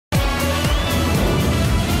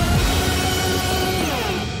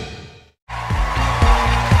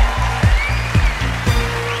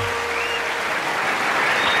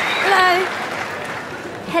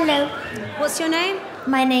what's your name?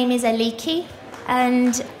 My name is Aliki,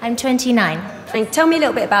 and I'm 29. And tell me a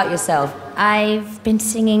little bit about yourself. I've been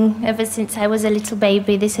singing ever since I was a little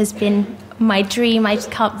baby. This has been my dream. I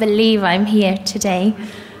just can't believe I'm here today.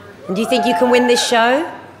 And do you think you can win this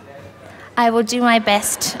show? I will do my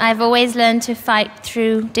best. I've always learned to fight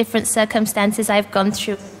through different circumstances I've gone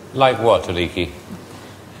through. Like what, Aliki?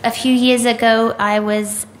 A few years ago, I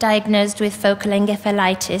was diagnosed with focal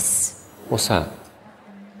encephalitis. What's that?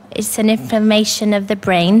 It's an inflammation of the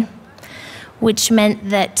brain, which meant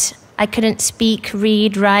that I couldn't speak,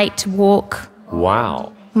 read, write, walk.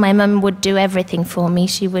 Wow. My mum would do everything for me.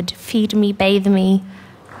 She would feed me, bathe me,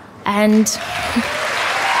 and...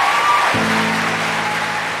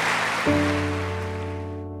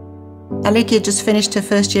 Aliki had just finished her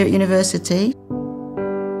first year at university.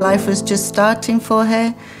 Life was just starting for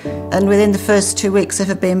her, and within the first 2 weeks of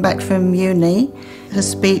her being back from uni, her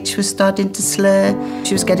speech was starting to slur.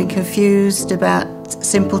 She was getting confused about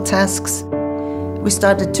simple tasks. We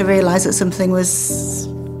started to realise that something was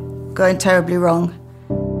going terribly wrong.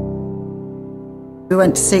 We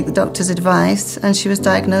went to seek the doctor's advice, and she was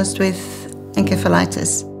diagnosed with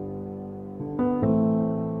encephalitis.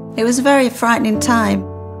 It was a very frightening time.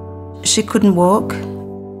 She couldn't walk,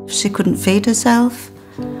 she couldn't feed herself.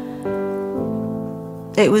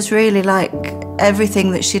 It was really like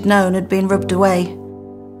everything that she'd known had been rubbed away.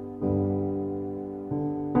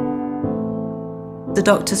 The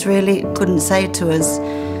doctors really couldn't say to us,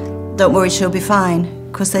 "Don't worry, she'll be fine,"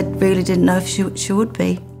 because they really didn't know if she would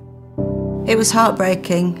be. It was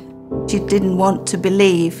heartbreaking. She didn't want to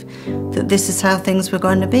believe that this is how things were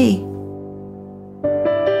going to be.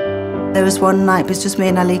 There was one night, it was just me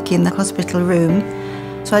and Aliki in the hospital room,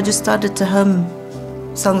 so I just started to hum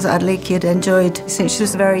songs that Aliki had enjoyed since she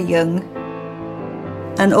was very young.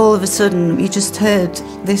 And all of a sudden, you just heard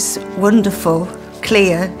this wonderful,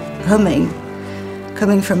 clear humming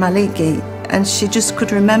coming from Aliki, and she just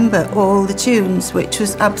could remember all the tunes, which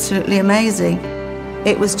was absolutely amazing.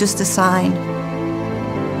 It was just a sign.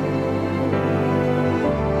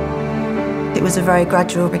 It was a very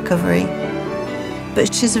gradual recovery.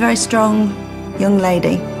 But she's a very strong young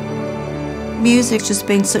lady. Music's just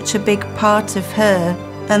been such a big part of her,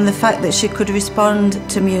 and the fact that she could respond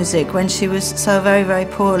to music when she was so very, very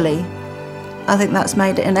poorly, I think that's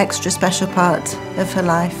made it an extra special part of her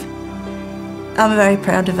life. I'm very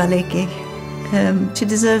proud of Aliki. She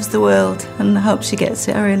deserves the world, and I hope she gets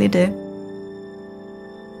it, I really do.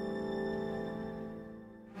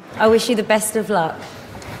 I wish you the best of luck.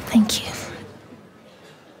 Thank you.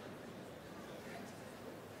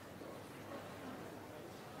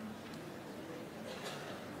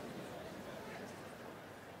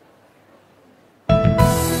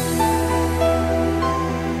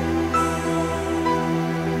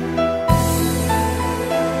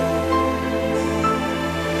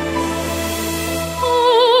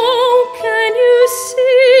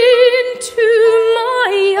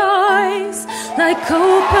 Like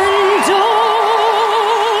open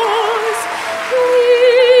doors,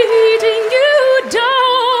 leading you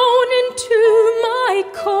down into my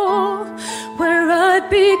core, where I'd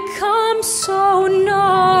become so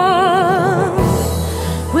numb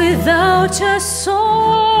without a soul.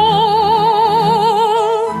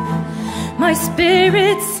 My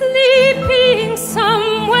spirit sleeping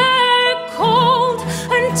somewhere cold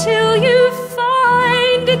until you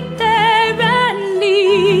find it there and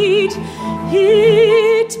lead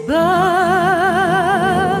it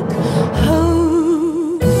back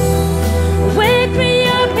home. Wake me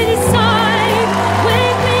up inside,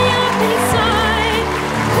 wake me up inside.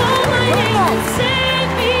 Call my name and save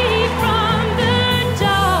me from the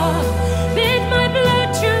dark. Bid my blood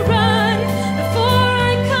to run before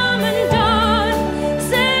I come undone.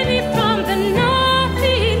 Save me from the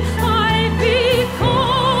nothing I've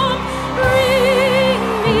become. Bring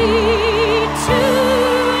me to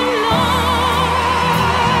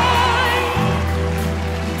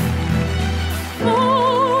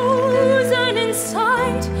frozen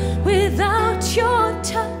inside, without your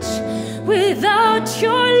touch, without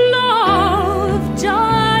your love,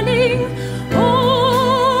 darling.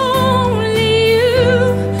 Only you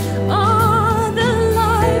are the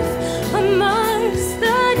life amongst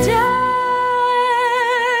the dead.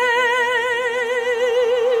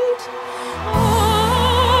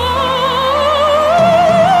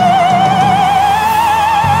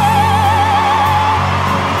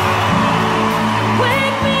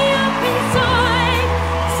 Wake me up inside,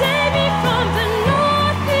 save me from the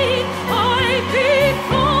nothing I've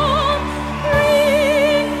become.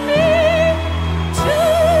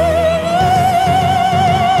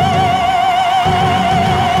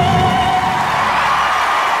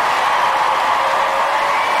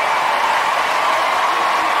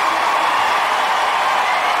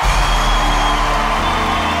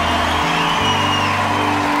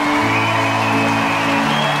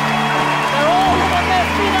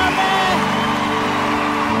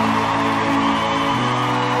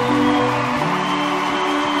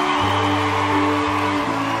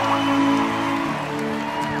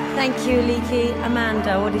 Thank you, Leaky.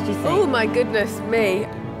 Amanda, what did you think? Oh my goodness me.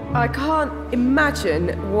 I can't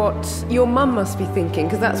imagine what your mum must be thinking,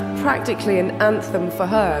 because that's practically an anthem for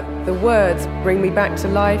her. The words bring me back to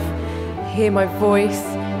life, hear my voice.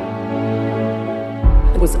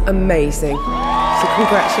 It was amazing. So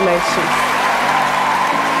congratulations.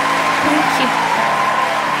 Thank you.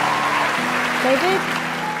 David?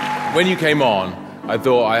 When you came on, I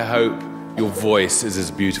thought, I hope your voice is as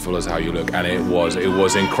beautiful as how you look, and it was. It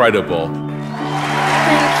was incredible. Thank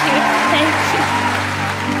you. Thank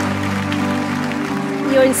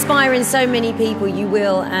you. You're inspiring so many people, you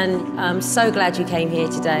will, and I'm so glad you came here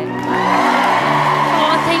today.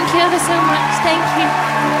 Oh, thank you ever so much. Thank you.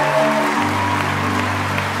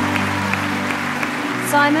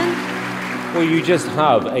 Simon? Well, you just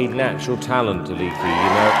have a natural talent, Aliki, you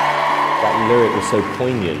know. That lyric was so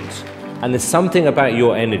poignant. And there's something about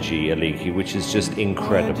your energy, Aliki, which is just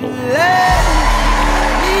incredible. David?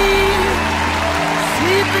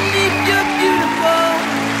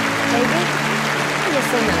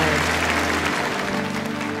 Yes or no?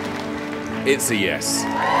 It's a yes.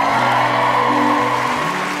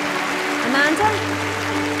 Amanda?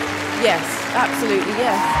 Yes, absolutely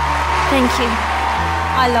yes. Thank you.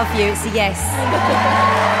 I love you, it's a yes.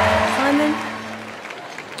 Simon?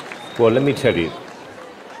 Well, let me tell you,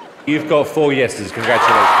 you've got 4 yeses.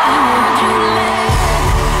 Congratulations.